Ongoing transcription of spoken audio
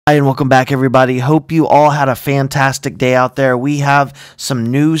Hi, and welcome back, everybody. Hope you all had a fantastic day out there. We have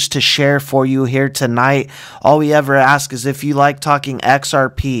some news to share for you here tonight. All we ever ask is if you like talking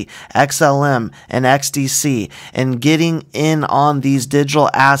XRP, XLM, and XDC and getting in on these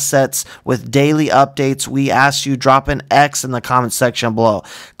digital assets with daily updates, we ask you drop an X in the comment section below.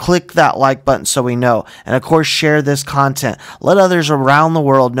 Click that like button so we know. And of course, share this content. Let others around the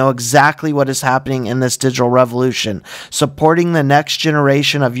world know exactly what is happening in this digital revolution, supporting the next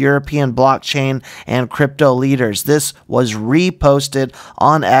generation of European blockchain and crypto leaders. This was reposted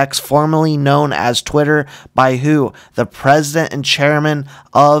on X, formerly known as Twitter, by who? The president and chairman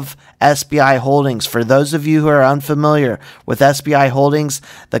of SBI Holdings. For those of you who are unfamiliar with SBI Holdings,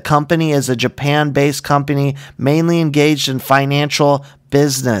 the company is a Japan-based company mainly engaged in financial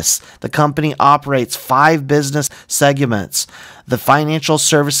business. The company operates 5 business segments. The financial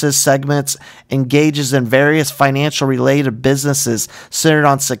services segment engages in various financial related businesses centered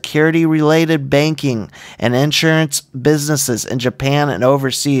on security related banking and insurance businesses in Japan and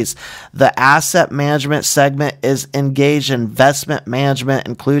overseas. The asset management segment is engaged in investment management,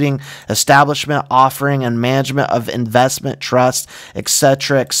 including establishment, offering, and management of investment trusts,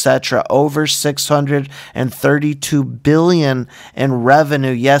 etc., etc. Over 632 billion in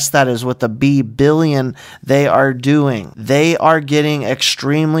revenue. Yes, that is with the B, billion they are doing. They are getting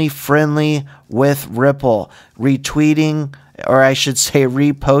extremely friendly with Ripple, retweeting, or I should say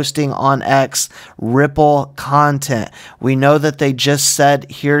reposting on X, Ripple content. We know that they just said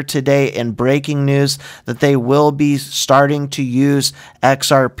here today in breaking news that they will be starting to use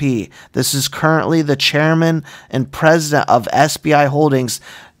XRP. This is currently the chairman and president of SBI Holdings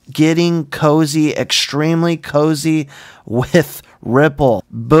getting cozy, extremely cozy with Ripple.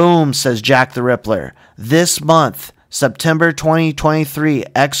 Boom, says Jack the Rippler. This month, September 2023,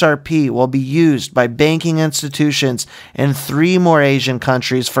 XRP will be used by banking institutions in 3 more Asian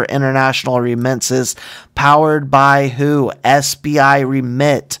countries for international remittances, powered by who? SBI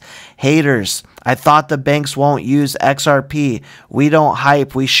Remit. Haters, I thought the banks won't use XRP. We don't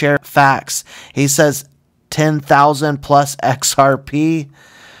hype, we share facts. He says 10,000 plus XRP.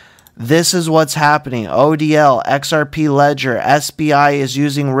 This is what's happening. ODL, XRP Ledger, SBI is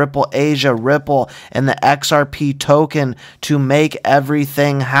using Ripple Asia, Ripple, and the XRP token to make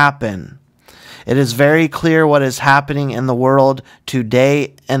everything happen. It is very clear what is happening in the world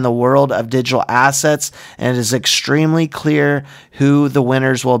today in the world of digital assets, and it is extremely clear who the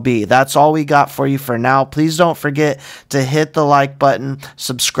winners will be. That's all we got for you for now. Please don't forget to hit the like button,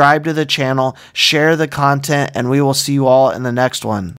 subscribe to the channel, share the content, and we will see you all in the next one.